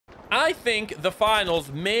I think the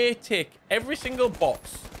finals may tick every single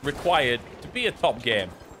box required to be a top game.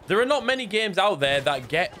 There are not many games out there that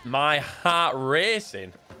get my heart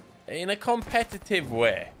racing in a competitive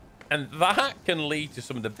way. And that can lead to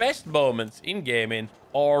some of the best moments in gaming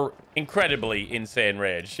or incredibly insane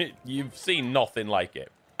rage. You've seen nothing like it.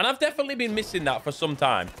 And I've definitely been missing that for some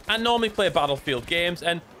time. I normally play Battlefield games,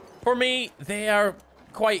 and for me, they are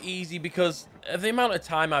quite easy because of the amount of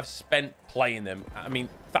time I've spent playing them. I mean,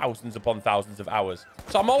 thousands upon thousands of hours.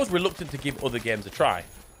 So I'm always reluctant to give other games a try.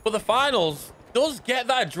 But the finals does get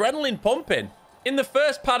that adrenaline pumping. In the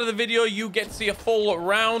first part of the video, you get to see a full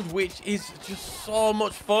round, which is just so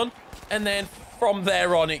much fun. And then from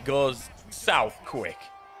there on, it goes south quick.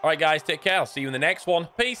 All right, guys, take care. I'll see you in the next one.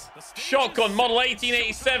 Peace. Shotgun model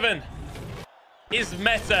 1887 is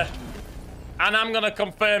meta. And I'm going to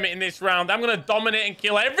confirm it in this round. I'm going to dominate and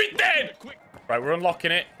kill everything. Right, we're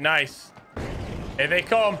unlocking it. Nice. Here they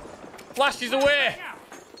come. Flashes away.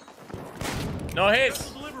 No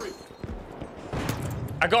hits.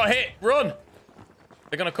 I got hit. Run.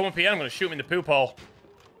 They're going to come up here. I'm going to shoot them in the poop hole.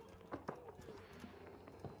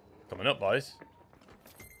 Coming up, boys.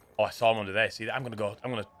 Oh, I saw him under there. See that? I'm going to go.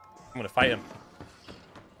 I'm going to fight him.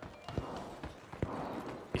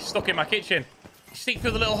 He's stuck in my kitchen. You sneak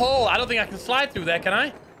through the little hole. I don't think I can slide through there, can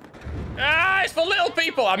I? Ah, it's for little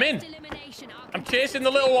people. I'm in. I'm chasing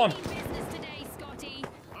the little one.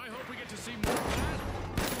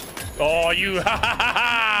 Oh, you ha ha ha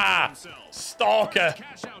ha! Stalker.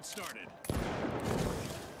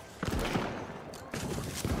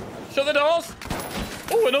 Shut the doors.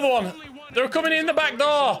 Oh, another one. They're coming in the back door.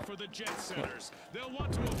 All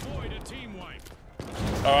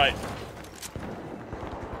right.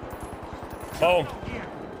 Boom.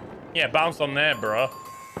 Yeah, bounce on there, bro.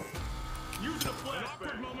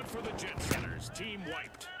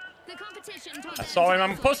 I saw him.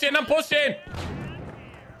 I'm pushing. I'm pushing.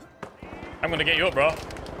 I'm gonna get you up, bro.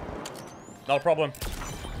 Not a problem.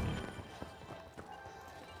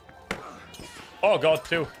 Oh god,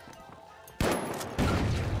 two.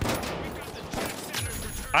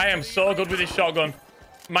 I am so good with this shotgun.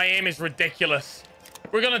 My aim is ridiculous.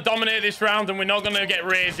 We're gonna dominate this round and we're not gonna get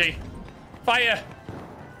ragey. Fire.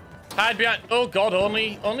 Hide behind. Oh god,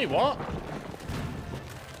 only what?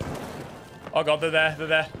 Oh god, they're there. They're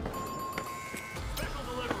there.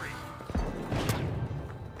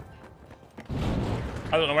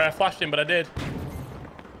 I don't know where I flashed him, but I did.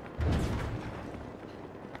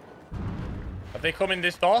 Have they come in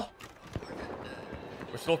this door?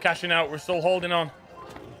 We're still cashing out. We're still holding on.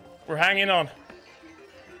 We're hanging on.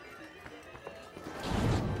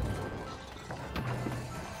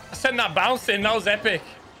 I sent that bounce in. That was epic.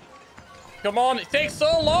 Come on. It takes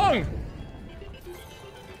so long.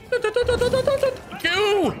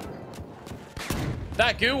 Goo.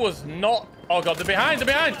 That goo was not... Oh, God. They're behind. They're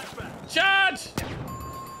behind. Charge.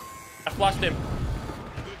 I flashed him.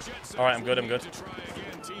 All right. I'm good. I'm good.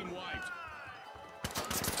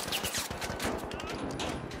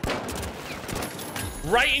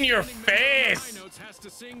 Right in your face.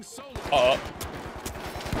 Uh-oh.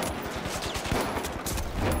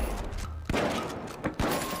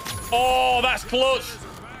 Oh, that's clutch.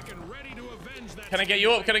 Can I get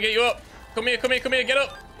you up? Can I get you up? Come here, come here, come here. Get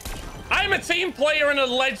up. I'm a team player and a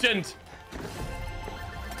legend.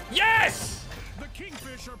 Yes. The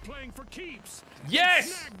Kingfish are playing for keeps.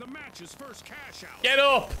 Yes. Get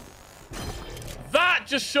up. That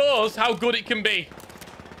just shows how good it can be.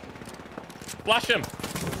 Flash him.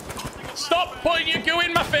 Stop putting your goo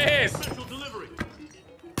in my face.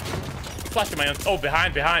 Flash him, man. Oh,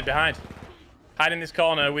 behind. Hide in this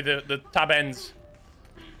corner with the tab ends.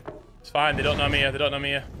 It's fine. They don't know me here. They don't know me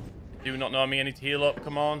here. They do not know me. I need to heal up.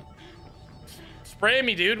 Come on. Spray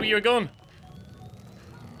me, dude, with your gun.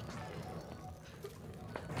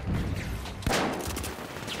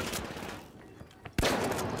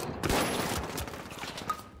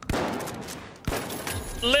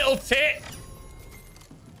 Little tit.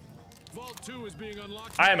 Vault 2 is being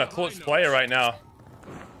unlocked. I am a clutch player right now.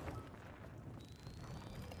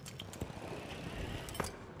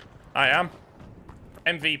 I am.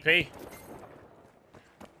 MVP.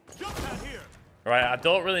 Right, I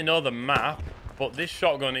don't really know the map, but this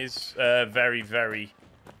shotgun is very, very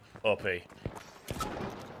OP.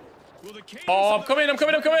 Oh, I'm coming.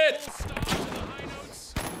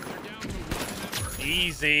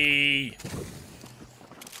 Easy.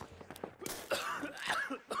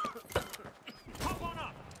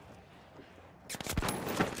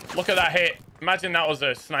 Look at that hit. Imagine that was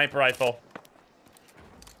a sniper rifle.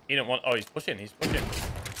 He didn't want... Oh, he's pushing.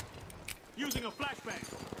 Using a flashbang.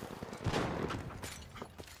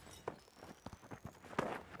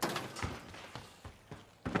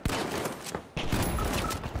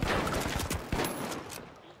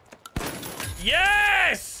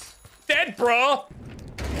 Yes! Dead, bro.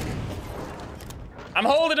 I'm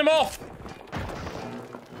holding him off.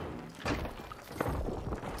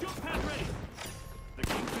 Jump pad ready. The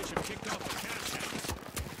Kingfisher kicked off the cash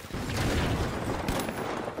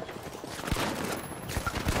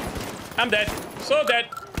out. I'm dead. So dead.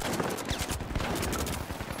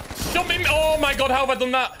 Shut me. Oh my god, how have I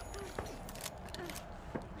done that?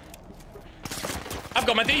 I've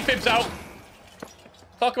got my defibs out.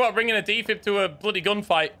 Talk about bringing a defib to a bloody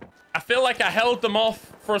gunfight. I feel like I held them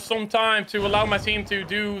off for some time to allow my team to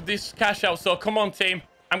do this cash out. So come on, team.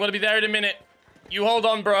 I'm going to be there in a minute. You hold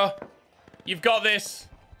on, bro. You've got this.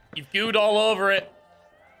 You've gooed all over it.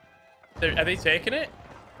 Are they taking it?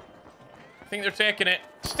 I think they're taking it.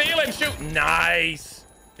 Steal him, shoot. Nice.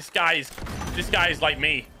 This guy is like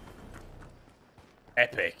me.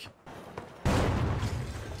 Epic.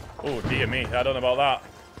 Oh, dear me. I don't know about that.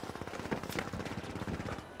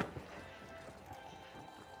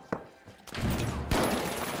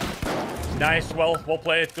 Nice. Well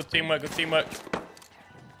played. Good teamwork. Good teamwork.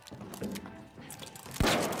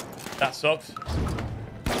 That sucks.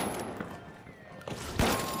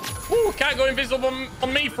 Woo, can't go invisible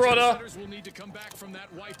on me, Frodo. Will need to come back from that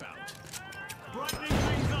wipeout.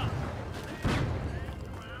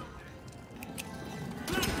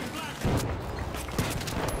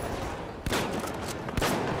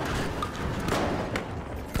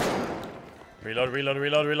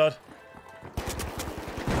 Reload.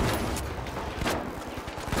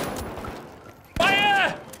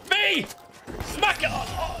 Fire! Me! Smack it!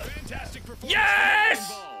 Fantastic performance.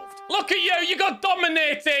 Yes! Look at you! You got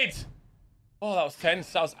dominated! Oh, that was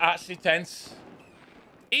tense. That was actually tense.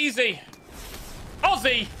 Easy.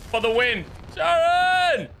 Aussie for the win.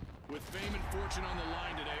 Sharon! With fame and fortune on the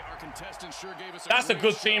line today, our contestants sure gave us That's a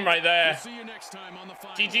good team right there. We'll see you next time on the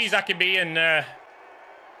finals. GG's Akabi and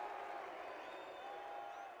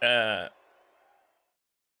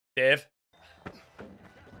Dave.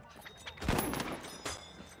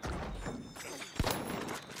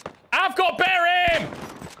 I've got better aim!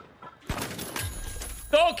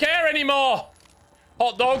 Don't care anymore!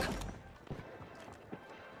 Hot dog.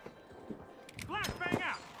 Flashbang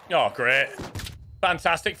out. Oh, great.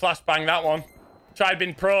 Fantastic flashbang, that one. Tried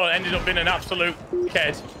being pro, ended up being an absolute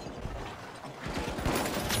kid.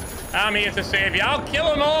 I'm here to save you. I'll kill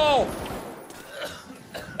them all!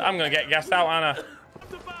 I'm gonna get gassed out, Anna.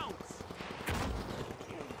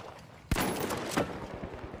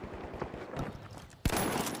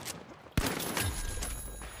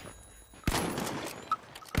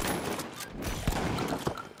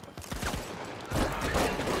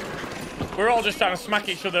 We're all just trying to smack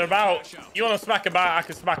each other about. You want to smack a bat, I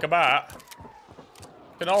can smack a bat.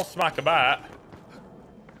 We can all smack a bat.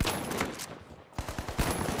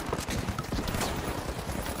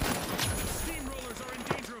 Steamrollers are in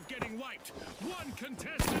danger of getting wiped. One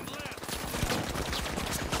contestant left.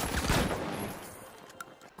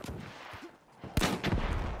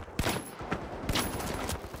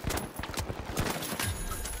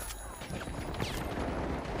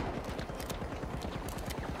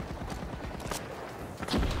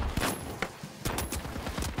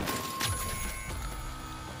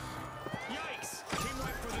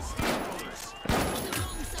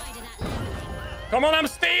 Come on, I'm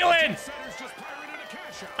stealing!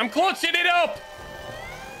 I'm clutching it up!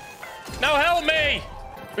 Now help me!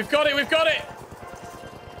 We've got it, we've got it!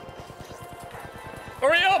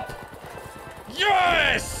 Hurry up!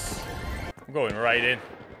 Yes! I'm going right in.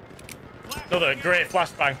 Another great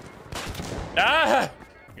flashbang. Ah!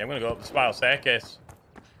 Yeah, I'm gonna go up the spiral staircase.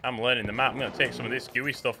 I'm learning the map. I'm gonna take some of this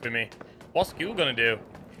gooey stuff with me. What's goo gonna do?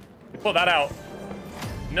 Put that out.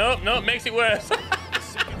 Nope, nope, makes it worse.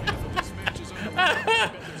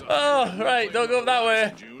 Oh, right, don't go up that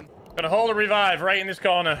way. Gonna hold a revive right in this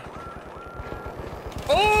corner.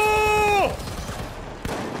 Oh!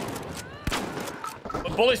 The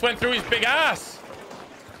bullets went through his big ass.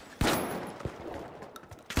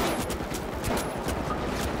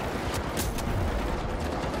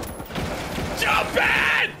 Jump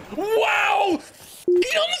in! Wow!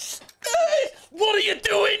 What are you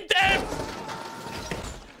doing, Dev?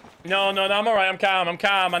 No, I'm alright. I'm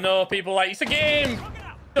calm. I know people like, it's a game.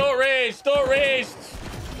 Don't rage.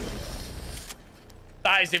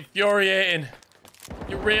 That is infuriating.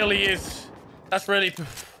 It really is. That's really...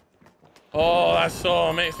 Oh, that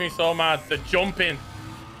so makes me so mad. The jumping.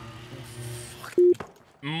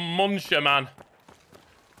 Muncher, man.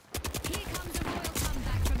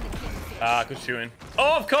 Ah, good shooting.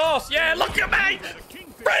 Oh, of course. Yeah, look at me.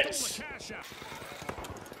 French.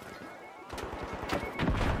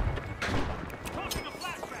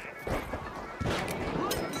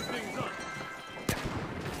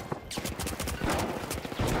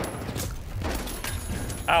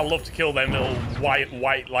 I love to kill them little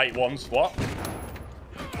white light ones. What?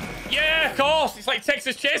 Yeah, of course. It's like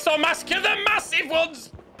Texas Chainsaw Massacre. The massive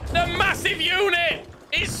ones. The massive unit.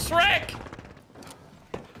 It's Shrek.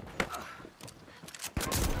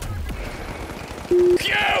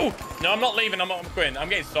 Pew! No, I'm not leaving. I'm quitting. I'm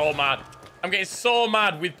getting so mad. I'm getting so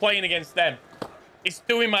mad with playing against them. It's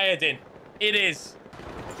doing my head in. It is.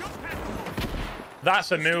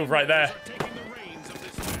 That's a move right there.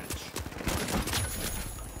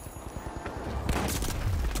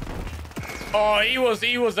 Oh, he was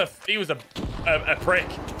a prick.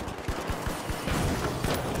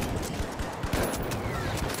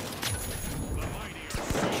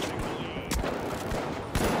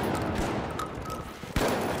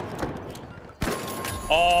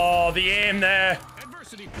 Oh, the aim there.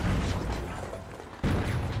 Adversity.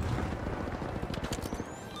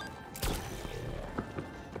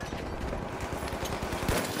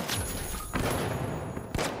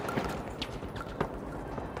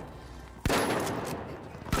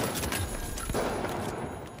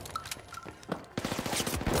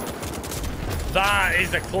 That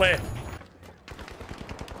is a clip.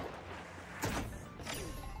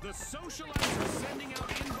 The socialites are sending out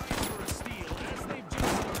invites for a steal as they've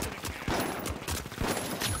just started again.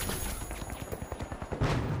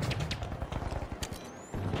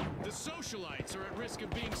 The socialites are at risk of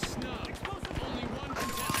being snubbed. Only one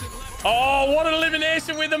contestant left. Oh, what an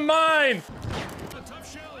elimination with a mine. The tough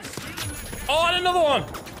shell is stealing that. Oh, and another one.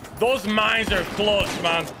 Those mines are clutch,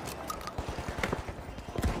 man.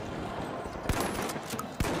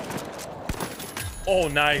 Oh,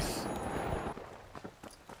 nice.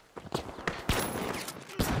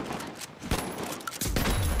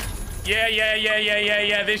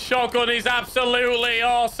 Yeah. This shotgun is absolutely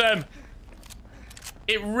awesome.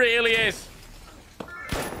 It really is.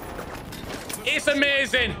 It's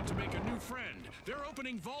amazing.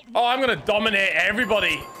 Oh, I'm going to dominate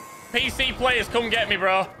everybody. PC players, come get me,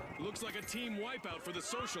 bro. Looks like a team wipeout for the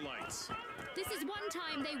socialites. This is one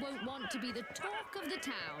time they won't want to be the talk of the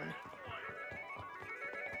town.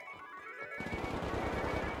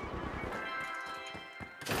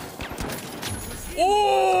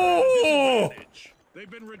 Oh! They've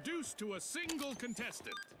been reduced to a single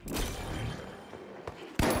contestant. The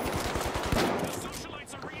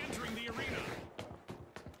socialites are re-entering the arena.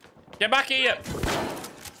 Get back here.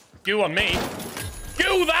 Goo on me.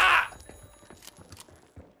 Goo that!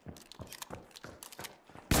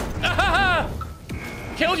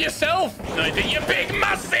 Kill yourself! No, you big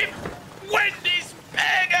massive Wendy's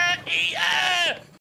burger eater!